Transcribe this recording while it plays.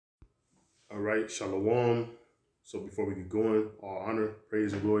All right, Shalom. So before we get going, all honor,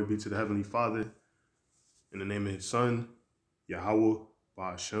 praise, and glory be to the Heavenly Father. In the name of His Son, Yahweh,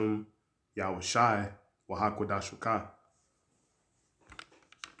 Ba'ashem, Yahweh Shai, Wahakwadashukah.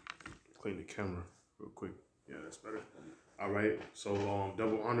 Clean the camera real quick. Yeah, that's better. All right, so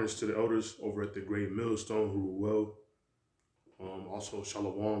double honors to the elders over at the Great Millstone who rule well. Also,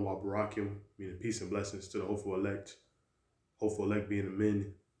 Shalom, Wa Barakim, meaning peace and blessings to the hopeful elect. Hopeful elect being the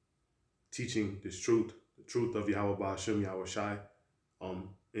men teaching this truth, the truth of Yahweh Ba'ashem, Yahweh Shai,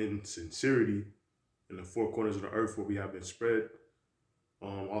 in sincerity in the four corners of the earth where we have been spread.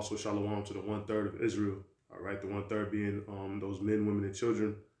 Also, Shalom to the 1/3 of Israel. All right, the 1/3 being those men, women, and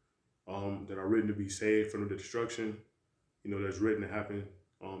children that are written to be saved from the destruction, that's written to happen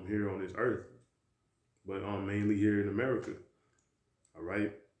here on this earth, but mainly here in America. All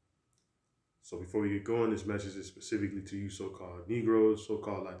right. So before we get going, this message is specifically to you so-called Negroes,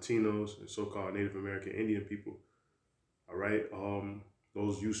 so-called Latinos, and so-called Native American Indian people. All right.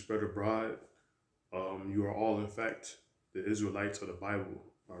 Those you spread abroad, you are all, in fact, the Israelites of the Bible.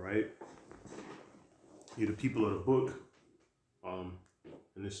 All right. You're the people of the book. And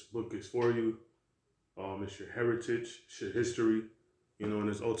this book is for you. It's your heritage, it's your history, and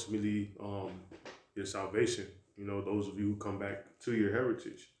it's ultimately your salvation. Those of you who come back to your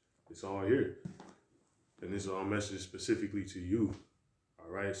heritage, it's all here. And this message is specifically to you. All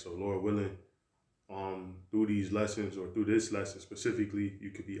right. So Lord willing, through these lessons or through this lesson specifically,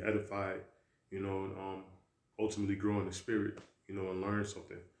 you could be edified, and ultimately grow in the spirit, and learn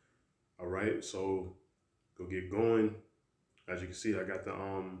something. All right. So go get going. As you can see, I got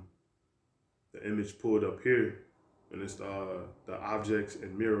the image pulled up here, and it's the objects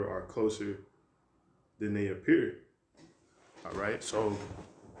and mirror are closer than they appear. All right. So,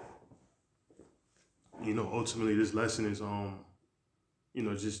 ultimately this lesson is,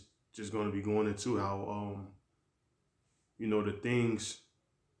 just going to be going into how, the things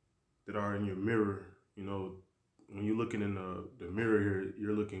that are in your mirror, when you're looking in the mirror here,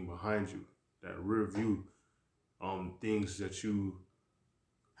 you're looking behind you, that rear view, things that you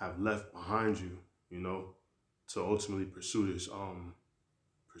have left behind you, to ultimately pursue this,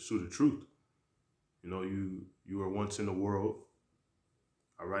 pursue the truth. You were once in the world.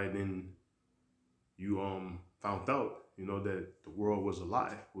 All right. Then you found out, that the world was a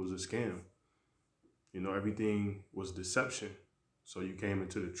lie, was a scam. Everything was deception. So you came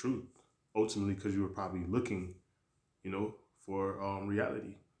into the truth, ultimately, because you were probably looking, for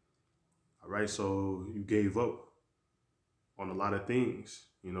reality. All right. So you gave up on a lot of things,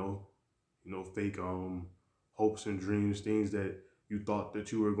 fake hopes and dreams, things that you thought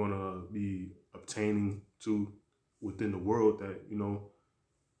that you were going to be obtaining to within the world that,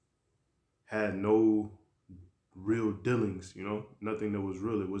 had no real dealings, nothing that was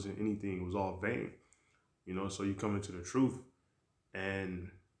real. It wasn't anything. It was all vain, so you come into the truth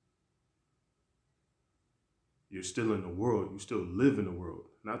and you're still in the world. You still live in the world.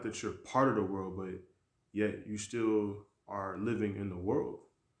 Not that you're part of the world, but yet you still are living in the world.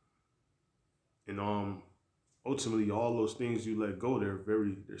 And ultimately all those things you let go,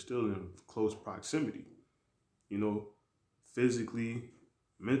 they're still in close proximity. Physically,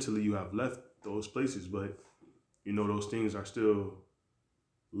 mentally you have left those places, but those things are still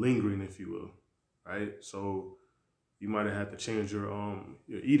lingering, if you will. Right? So you might have had to change your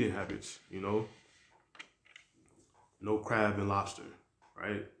eating habits, no crab and lobster,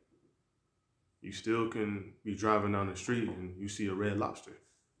 right? You still can be driving down the street and you see a red lobster.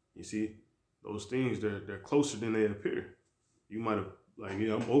 You see, those things, they're closer than they appear. You might have,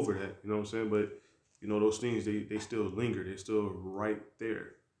 I'm over that, you know what I'm saying? But, those things, they still linger. They're still right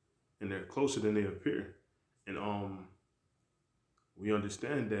there. And they're closer than they appear. And we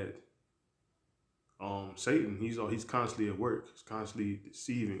understand that Satan, he's constantly at work. He's constantly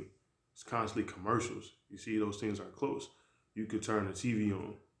deceiving. It's constantly commercials. You see, those things are close. You could turn the TV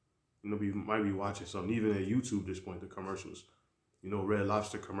on. You might be watching something, even at YouTube at this point, the commercials. Red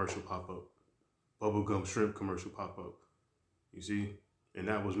Lobster commercial pop up, bubblegum shrimp commercial pop up. You see, and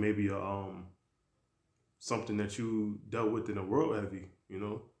that was maybe something that you dealt with in the world heavy,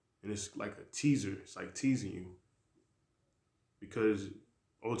 and it's like a teaser. It's like teasing you because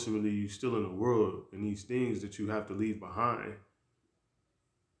ultimately you're still in the world, and these things that you have to leave behind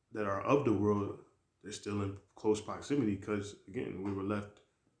that are of the world, they're still in close proximity because, again, we were left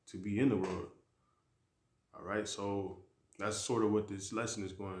to be in the world. All right, so that's sort of what this lesson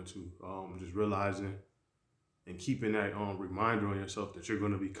is going to, just realizing and keeping that reminder on yourself that you're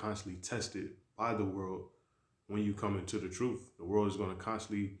going to be constantly tested by the world when you come into the truth. The world is going to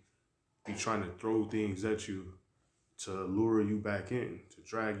constantly be trying to throw things at you to lure you back in, to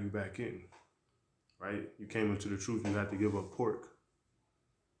drag you back in. right? You came into the truth, you had to give up pork.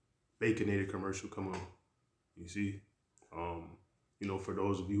 Baconator commercial come on. You see? You know, for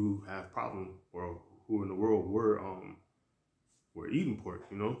those of you who have problem or who in the world were eating pork,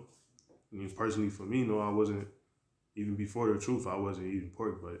 you know? I mean, personally for me, no, I wasn't, even before the truth, I wasn't eating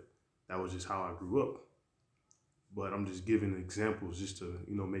pork, but that was just how I grew up. But I'm just giving examples just to,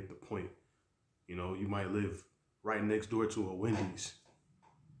 you know, make the point. You know, you might live right next door to a Wendy's.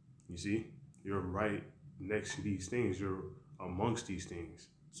 You see? You're right next to these things. You're amongst these things.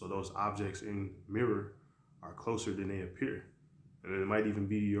 So those objects in mirror are closer than they appear. And it might even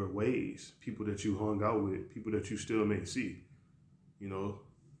be your ways, people that you hung out with, people that you still may see. You know,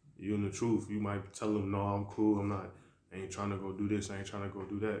 you in the truth, you might tell them, no, I'm cool, I ain't trying to go do this, I ain't trying to go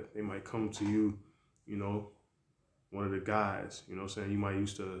do that. They might come to you, you know, one of the guys, you know what I'm saying? You might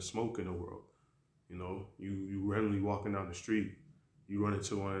used to smoke in the world. You know, you randomly walking down the street, you run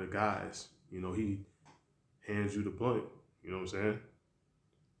into one of the guys, you know, he hands you the blunt, you know what I'm saying?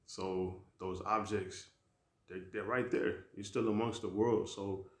 So those objects, they're right there. You're still amongst the world.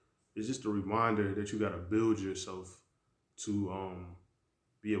 So it's just a reminder that you got to build yourself to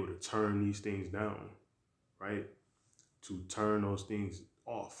be able to turn these things down, right? To turn those things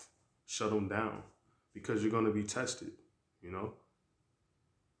off, shut them down, because you're going to be tested, you know?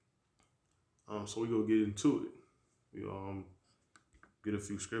 So we're going to get into it. We get a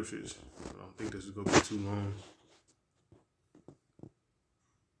few scriptures. I don't think this is going to be too long.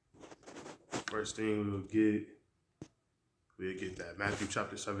 First thing we'll get that Matthew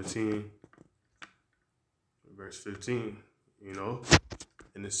chapter 17, verse 15, you know?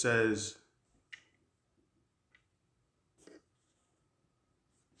 And it says,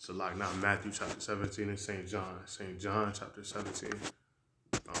 so like not Matthew chapter 17, it's St. John chapter 17,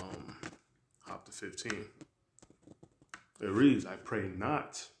 hop to 15. It reads, I pray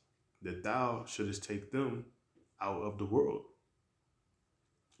not that thou shouldest take them out of the world.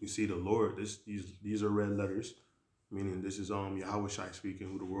 You see, the Lord, these are red letters, meaning this is Yahushua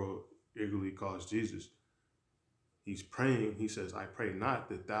speaking, who the world eagerly calls Jesus. He's praying, he says, I pray not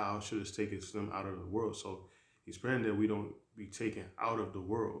that thou shouldest take them out of the world. So he's praying that we don't be taken out of the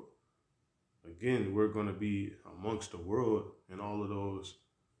world. Again, we're going to be amongst the world, and all of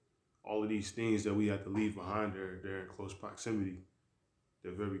these things that we have to leave behind, they're in close proximity.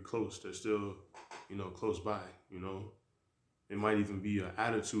 They're very close. They're still, you know, close by, you know. It might even be an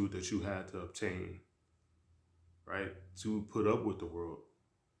attitude that you had to obtain, right? To put up with the world.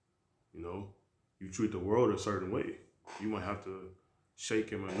 You know, you treat the world a certain way. You might have to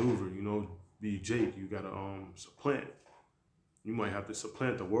shake and maneuver, you know, be Jake. You got to supplant. You might have to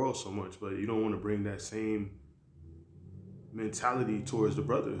supplant the world so much, but you don't want to bring that same mentality towards the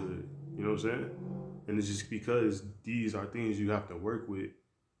brotherhood. You know what I'm saying? And it's just because these are things you have to work with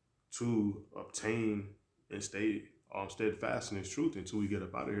to obtain and stay steadfast in his truth until we get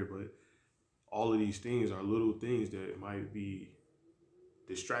up out of here. But all of these things are little things that might be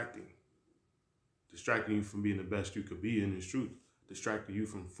distracting you from being the best you could be in his truth, distracting you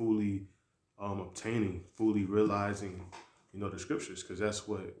from fully obtaining, fully realizing, you know, the scriptures, because that's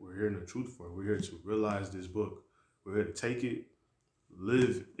what we're here in the truth for. We're here to realize this book. We're here to take it,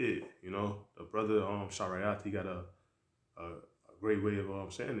 live it. You know, the brother Sharayat, he got a great way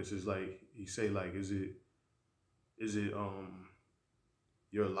of saying this. Is like he say, like, is it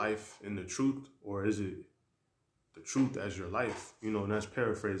your life in the truth, or is it the truth as your life? You know, and that's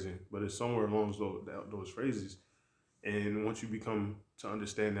paraphrasing, but it's somewhere along those phrases. And once you become to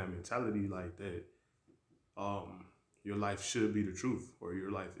understand that mentality like that, your life should be the truth, or your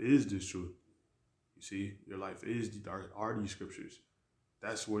life is this truth. You see, your life are these scriptures.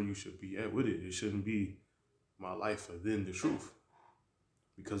 That's where you should be at with it. It shouldn't be my life and then the truth.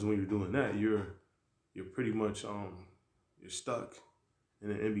 Because when you're doing that, you're pretty much you're stuck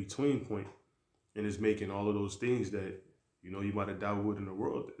in an in-between point, and it's making all of those things that, you know, you might have dabbled with in the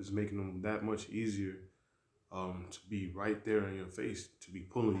world, is making them that much easier to be right there in your face, to be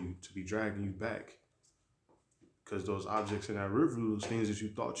pulling you, to be dragging you back. Because those objects in that river, those things that you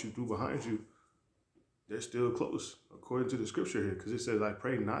thought you threw behind you, they're still close, according to the scripture here. Because it says, I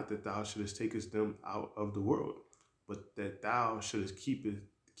pray not that thou shouldest takest them out of the world, but that thou shouldest keep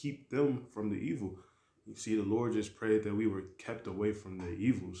them from the evil. You see, the Lord just prayed that we were kept away from the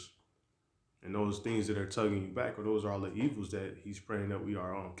evils. And those things that are tugging you back, or those are all the evils that he's praying that we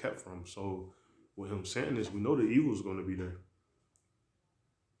are kept from. So with him saying this, we know the evil is going to be there.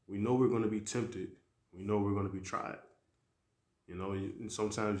 We know we're going to be tempted. We know we're going to be tried. You know, and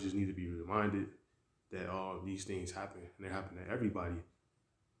sometimes you just need to be reminded that these things happen, and they happen to everybody.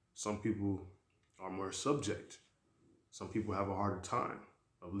 Some people are more subject. Some people have a harder time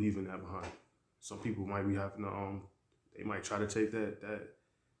of leaving that behind. Some people might be having to, they might try to take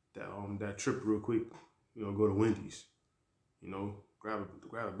that trip real quick, you know, go to Wendy's, you know, grab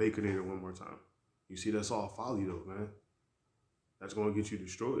a Baconator one more time. You see, that's all folly though, man. That's gonna get you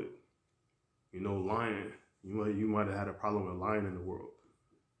destroyed. You know, lying. You might have had a problem with lying in the world.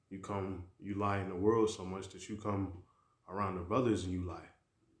 You lie in the world so much that you come around the brothers and you lie.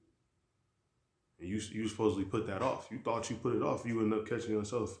 And you supposedly put that off. You thought you put it off. You end up catching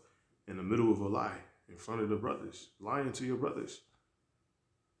yourself in the middle of a lie in front of the brothers, lying to your brothers.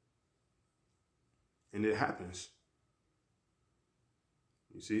 And it happens.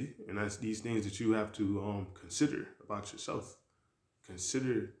 You see? And that's these things that you have to consider about yourself.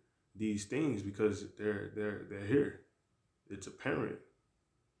 Consider these things because they're here. It's apparent.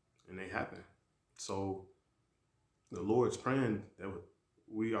 And they happen. So the Lord's praying that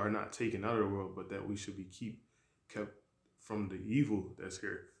we are not taken out of the world, but that we should be kept from the evil that's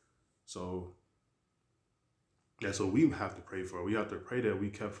here. So that's what we have to pray for. We have to pray that we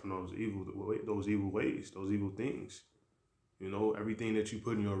kept from those evil ways, those evil things. You know, everything that you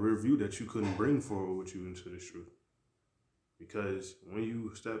put in your rear view that you couldn't bring forward with you into the truth. Because when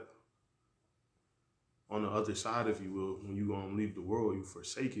you step on the other side, if you will, when you leave the world, you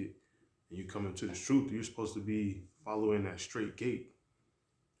forsake it, and you come into the truth, you're supposed to be following that straight gate,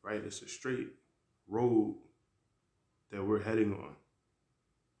 right? It's a straight road that we're heading on.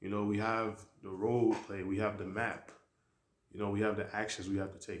 You know, we have the road play, we have the map, you know, we have the actions we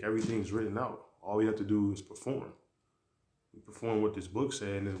have to take. Everything's written out. All we have to do is perform. We perform what this book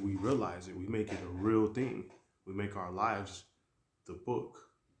said, and then we realize it. We make it a real thing. We make our lives the book,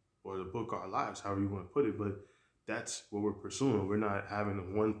 or the book our lives, however you want to put it. But that's what we're pursuing. We're not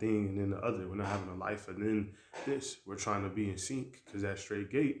having one thing and then the other. We're not having a life and then this. We're trying to be in sync because that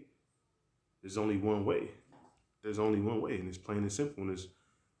straight gate, there's only one way. There's only one way, and it's plain and simple, and it's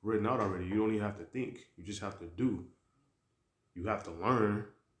written out already. You don't even have to think. You just have to do. You have to learn.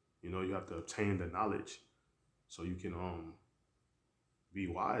 You know, you have to obtain the knowledge so you can be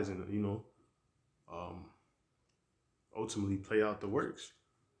wise and, you know, ultimately play out the works.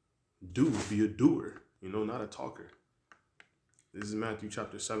 Be a doer, you know, not a talker. This is Matthew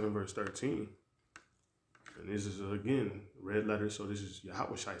chapter 7, verse 13. And this is, again, red letter. So this is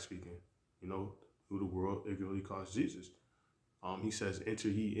Yahushua speaking, you know, who the world ignorantly calls Jesus. He says, enter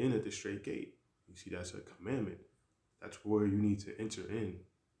ye in at the straight gate. You see, that's a commandment. That's where you need to enter in.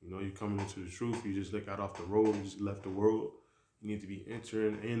 You know, you're coming into the truth. You just got off the road. You just left the world. You need to be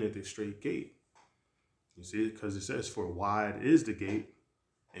entering in at the straight gate. You see, because it says, for wide is the gate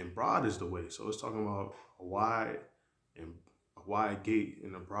and broad is the way. So it's talking about a wide gate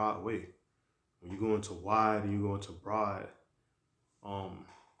and a broad way. When you go into wide and you go into broad,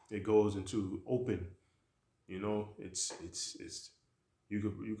 it goes into open. You know, it's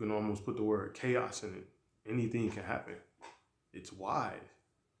you can almost put the word chaos in it. Anything can happen. It's wide.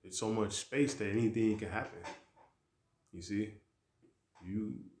 It's so much space that anything can happen. You see,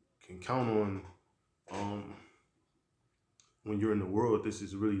 you can count on when you're in the world. This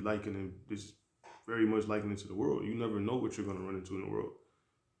is really this is very much likening to the world. You never know what you're going to run into in the world,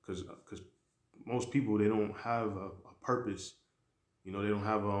 because most people, they don't have a purpose. You know, they don't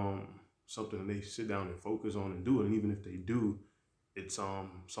have something that they sit down and focus on and do. And even if they do, it's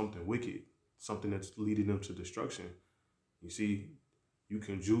something wicked, something that's leading them to destruction. You see, you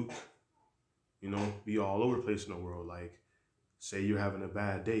can juke, you know, be all over the place in the world. Like, say you're having a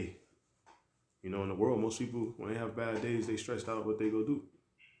bad day. You know, in the world, most people, when they have bad days, they stressed out. What they go do?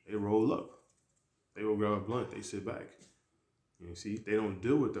 They roll up. They go grab a blunt. They sit back. You see, they don't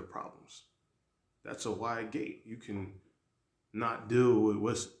deal with their problems. That's a wide gate. You can not deal with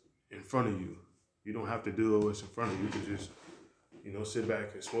what's in front of you. You don't have to deal with what's in front of you. You can just, you know, sit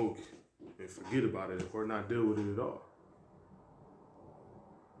back and smoke and forget about it, or not deal with it at all.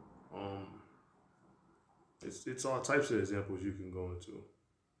 It's all types of examples you can go into.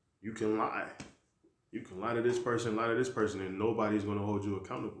 You can lie. You can lie to this person, and nobody's going to hold you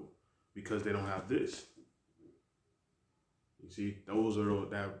accountable because they don't have this. You see, those are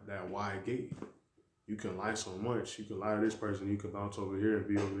that wide gate. You can lie so much. You can lie to this person. You can bounce over here and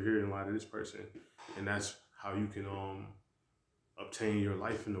be over here and lie to this person. And that's how you can obtain your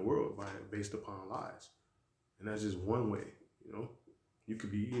life in the world, based upon lies. And that's just one way, you know. You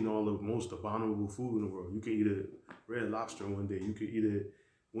could be eating all the most abominable food in the world. You could eat a Red Lobster one day. You could eat a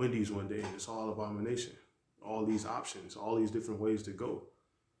Wendy's one day, and it's all abomination. All these options, all these different ways to go.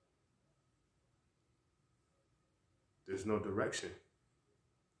 There's no direction.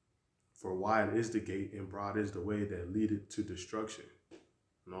 For wide is the gate and broad is the way that leadeth to destruction.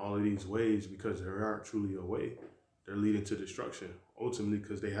 And all of these ways, because there aren't truly a way, they're leading to destruction. Ultimately,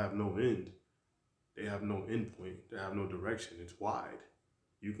 because they have no end. They have no endpoint. They have no direction. It's wide.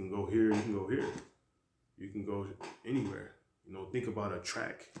 You can go here. You can go here. You can go anywhere. You know, think about a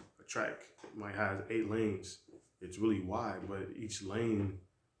track. A track might have 8 lanes. It's really wide, but each lane,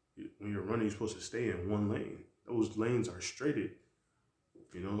 when you're running, you're supposed to stay in one lane. Those lanes are straighted.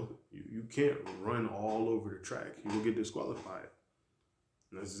 You know, you can't run all over the track. You will get disqualified.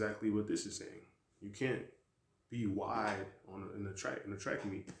 And that's exactly what this is saying. You can't be wide in the track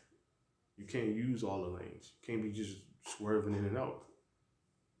meet. You can't use all the lanes. You can't be just swerving in and out.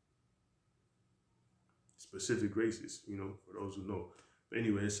 Specific races, you know, for those who know. But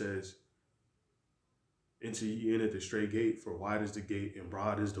anyway, it says, enter ye in at the straight gate, for wide is the gate and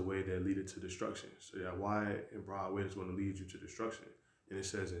broad is the way that leadeth to destruction. So that wide and broad way is going to lead you to destruction. And it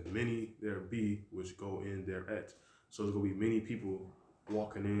says, and many there be which go in thereat. So there's going to be many people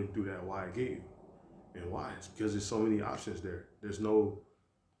walking in through that wide gate. And why? It's because there's so many options there. There's no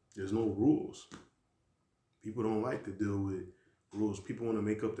rules. People don't like to deal with rules. People want to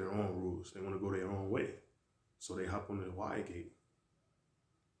make up their own rules. They want to go their own way. So they hop on the wide gate.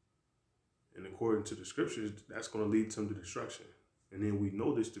 And according to the scriptures, that's going to lead them to destruction. And then we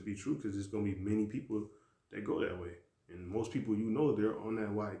know this to be true because there's going to be many people that go that way. And most people, you know, they're on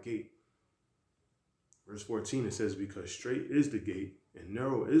that wide gate. Verse 14, it says, because straight is the gate and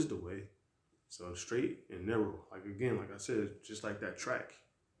narrow is the way. So straight and narrow, like again, like I said, just like that track.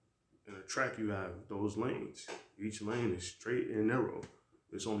 In a track, you have those lanes. Each lane is straight and narrow.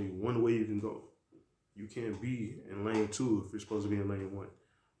 There's only one way you can go. You can't be in lane 2 if you're supposed to be in lane 1.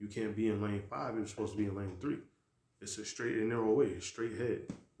 You can't be in lane 5 if you're supposed to be in lane 3. It's a straight and narrow way, straight head.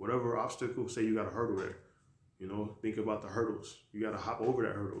 Whatever obstacle, say you got a hurdle there. You know, think about the hurdles. You got to hop over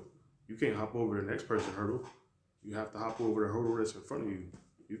that hurdle. You can't hop over the next person's hurdle. You have to hop over the hurdle that's in front of you.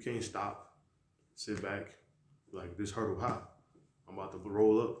 You can't stop, sit back, like this hurdle hop. I'm about to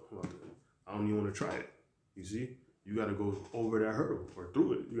roll up. I don't even want to try it. You see? You got to go over that hurdle or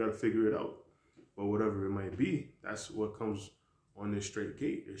through it. You got to figure it out. But whatever it might be, that's what comes on this straight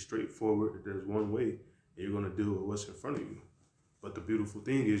gate. It's straightforward. There's one way, and you're going to deal with what's in front of you. But the beautiful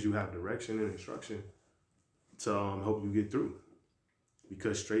thing is you have direction and instruction to help you get through.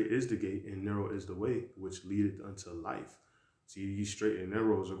 Because straight is the gate and narrow is the way which leadeth unto life. See, these straight and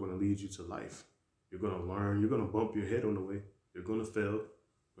narrows are going to lead you to life. You're going to learn. You're going to bump your head on the way. You're going to fail,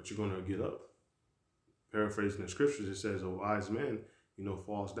 but you're going to get up. Paraphrasing the scriptures, it says, a wise man, you know,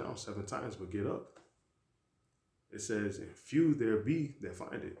 falls down 7 times, but get up. It says, and few there be that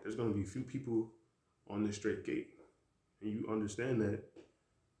find it. There's going to be few people on this straight gate. And you understand that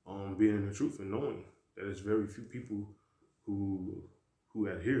being in the truth and knowing that there's very few people who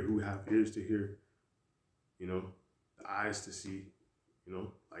adhere, who have ears to hear, you know, the eyes to see, you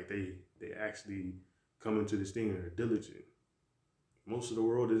know, like they actually come into this thing and are diligent. Most of the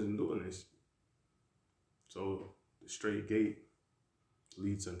world isn't doing this. So the straight gate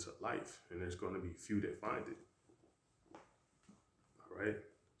leads into life, and there's going to be few that find it. All right.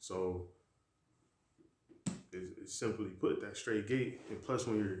 So it's simply put, that straight gate. And plus,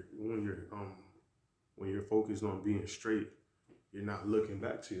 when you're focused on being straight, you're not looking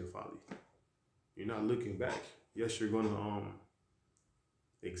back to your folly. You're not looking back. Yes, you're going to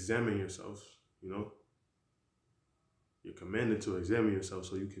examine yourself. You know, you're commanded to examine yourself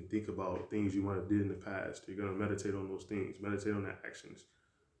so you can think about things you might have did in the past. You're going to meditate on those things, meditate on the actions,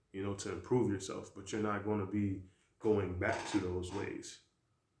 you know, to improve yourself. But you're not going to be going back to those ways.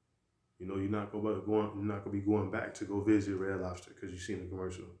 You know, you're not going to be going back to go visit Red Lobster because you've seen the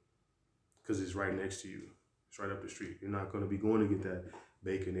commercial, because it's right next to you. It's right up the street. You're not going to be going to get that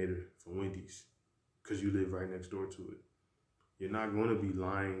Baconator from Wendy's because you live right next door to it. You're not going to be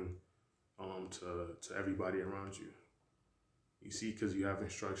lying to everybody around you. You see, because you have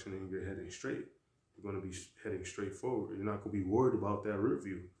instruction and you're heading straight, you're going to be heading straight forward. You're not going to be worried about that rear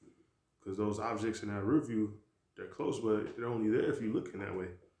view, because those objects in that rear view, they're close, but they're only there if you're looking that way,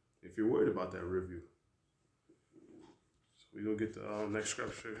 if you're worried about that rear view. So we're going to get the next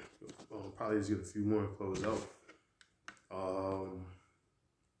scripture. Probably just get a few more and close out.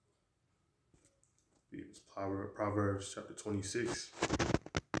 It's Proverbs chapter 26.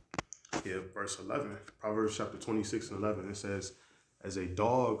 Yeah, verse 11. Proverbs chapter 26 and 11. It says, as a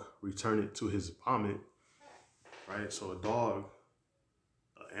dog returneth to his vomit, right? So a dog,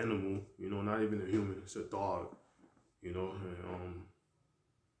 an animal, you know, not even a human, it's a dog, you know. And,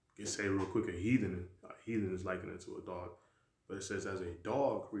 you say real quick, a heathen is likened it to a dog. But it says, as a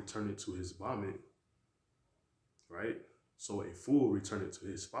dog returneth to his vomit, right? So a fool returneth to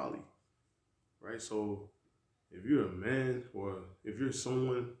his folly, right? So if you're a man, or if you're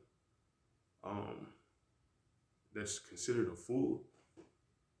someone that's considered a fool,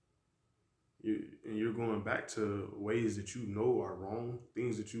 and you're going back to ways that you know are wrong,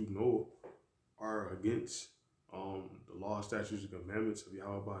 things that you know are against the law, statutes, and commandments of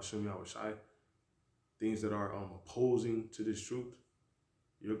Yahweh Hashem Yahweh Shai, things that are opposing to this truth,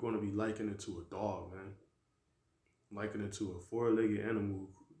 you're going to be likened it to a dog, man. Likened it to a four-legged animal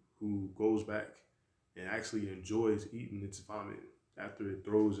who goes back and actually enjoys eating its vomit after it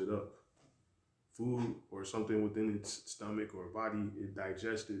throws it up. Food or something within its stomach or body, it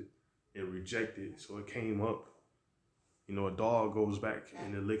digested and rejected, so it came up. You know, a dog goes back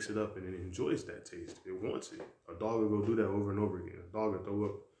and it licks it up and it enjoys that taste. It wants it. A dog will go do that over and over again. A dog will throw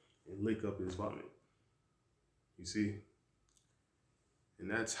up and lick up his vomit. You see? And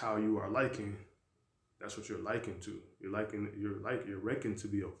that's how you are likened. That's what you're likened to. You're reckoned to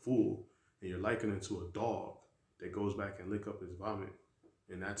be a fool, and you're likened it to a dog that goes back and lick up his vomit.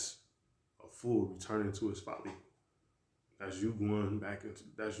 And that's a fool returning to his folly. That's you going back into,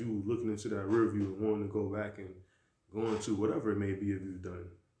 that's you looking into that rear view and wanting to go back and going to whatever it may be if you've done,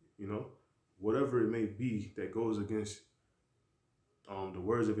 you know, whatever it may be that goes against the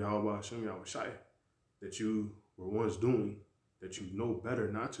words of Yahweh Hashem Yahweh Shai that you were once doing, that you know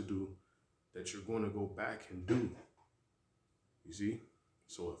better not to do, that you're going to go back and do. You see?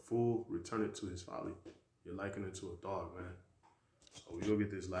 So a fool return it to his folly. You're likening it to a dog, man. So we go get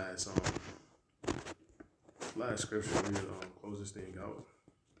this last scripture. We'll close this thing out.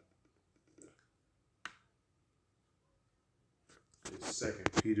 It's 2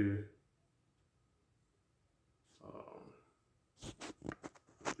 Peter.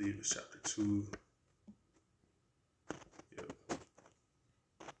 I believe it's chapter 2. Yep.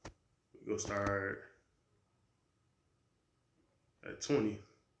 We'll start at 20.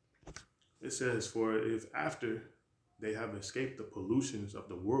 It says, "For if after they have escaped the pollutions of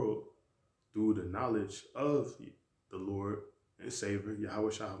the world through the knowledge of the Lord and Savior,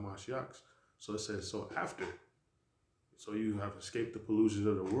 Yahweh Shai HaMashiach." So it says, so after. So you have escaped the pollutions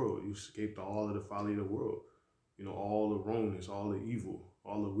of the world. You escaped all of the folly of the world. You know, all the wrongness, all the evil,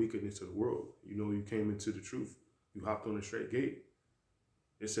 all the wickedness of the world. You know, you came into the truth. You hopped on the straight gate.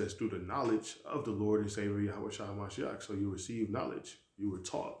 It says through the knowledge of the Lord and Savior, Yahweh Shai HaMashiach. So you received knowledge. You were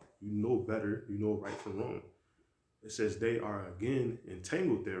taught. You know better. You know right from wrong. It says they are again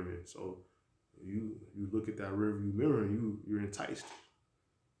entangled therein. So you look at that rearview mirror and you're enticed.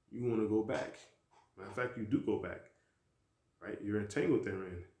 You want to go back. Matter of fact, you do go back. Right? You're entangled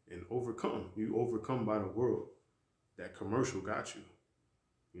therein and overcome. You overcome by the world. That commercial got you.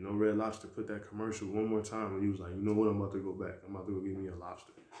 You know, Red Lobster put that commercial one more time and he was like, you know what, I'm about to go back. I'm about to go get me a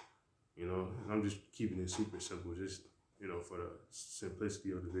lobster. You know, and I'm just keeping it super simple, just, you know, for the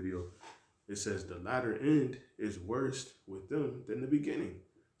simplicity of the video. It says the latter end is worse with them than the beginning.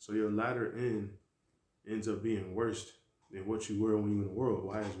 So your latter end ends up being worse than what you were when you were in the world.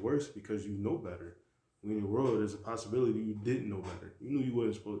 Why is worse? Because you know better. When in the world, there's a possibility you didn't know better. You knew you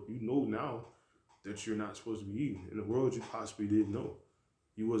wasn't supposed to. You know now that you're not supposed to be eating. In the world, you possibly didn't know.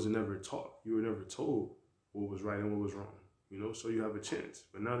 You wasn't never taught. You were never told what was right and what was wrong. You know, so you have a chance.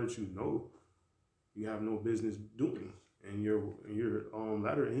 But now that you know, you have no business doing. And your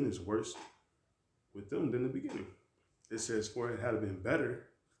latter end is worse with them than the beginning. It says, for it had been better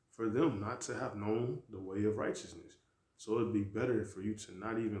for them not to have known the way of righteousness. So it'd be better for you to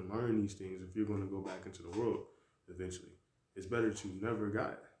not even learn these things if you're going to go back into the world eventually. It's better to never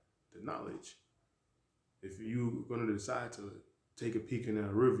got the knowledge. If you're going to decide to take a peek in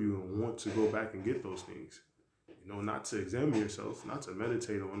that review and want to go back and get those things, you know, not to examine yourself, not to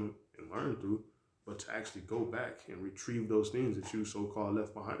meditate on them and learn through, but to actually go back and retrieve those things that you so-called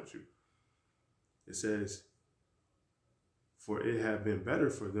left behind you. It says, for it had been better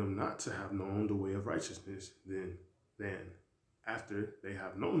for them not to have known the way of righteousness than after they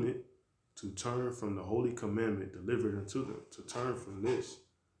have known it, to turn from the holy commandment delivered unto them, to turn from this,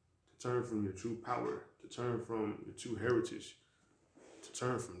 to turn from your true power, to turn from your true heritage, to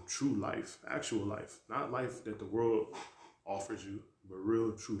turn from true life, actual life, not life that the world offers you, but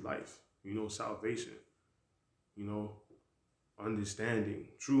real true life. You know, salvation, you know, understanding,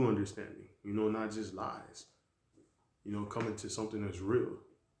 true understanding, you know, not just lies, you know, coming to something that's real.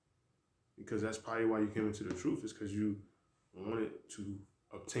 Because that's probably why you came into the truth, is because you wanted to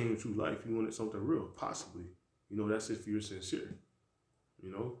obtain true life. You wanted something real, possibly. You know, that's if you're sincere,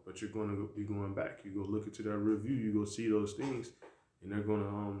 you know, but you're going to be going back. You go look into that review, you go see those things, and they're going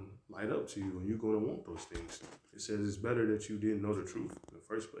to light up to you, and you're going to want those things. It says it's better that you didn't know the truth in the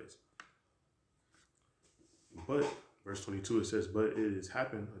first place. But, verse 22, it says, but it has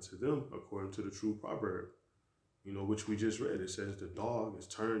happened unto them according to the true proverb, you know, which we just read. It says the dog is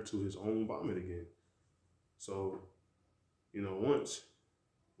turned to his own vomit again. So, you know,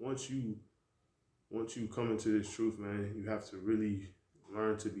 once you once you come into this truth, man, you have to really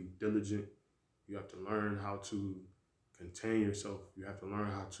learn to be diligent. You have to learn how to contain yourself. You have to learn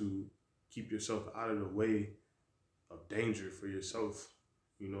how to keep yourself out of the way of danger for yourself,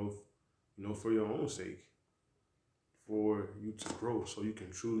 for your own sake, for you to grow, so you can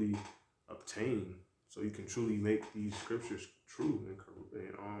truly obtain, so you can truly make these scriptures true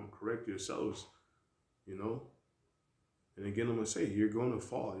and correct yourselves, you know. And again, I'm gonna say, you're gonna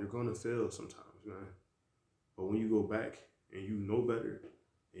fall, you're gonna fail sometimes, man. But when you go back and you know better,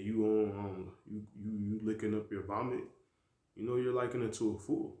 and you licking up your vomit, you're likened unto a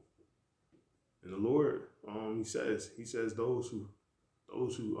fool. And the Lord, he says those who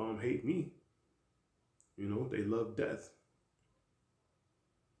hate me, they love death.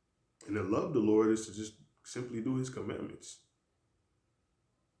 And to love the Lord is to just simply do his commandments.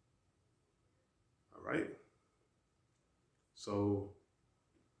 All right? So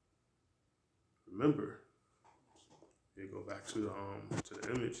remember, you go back to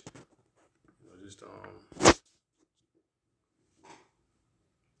the image, just to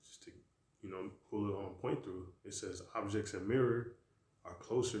pull it on point through. It says objects in mirror are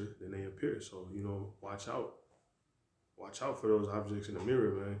closer than they appear. So, watch out. Watch out for those objects in the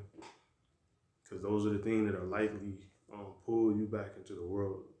mirror, man. Because those are the things that are likely pull you back into the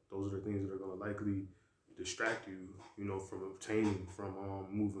world. Those are the things that are going to likely distract you, from obtaining, from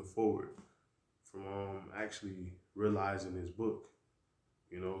moving forward, from actually realizing this book.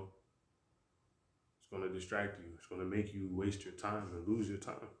 It's going to distract you. It's going to make you waste your time and lose your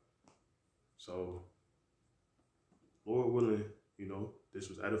time. So, Lord willing, this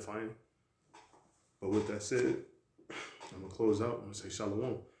was edifying. But with that said, I'm going to close out. I'm going to say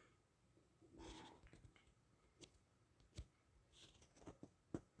shalom.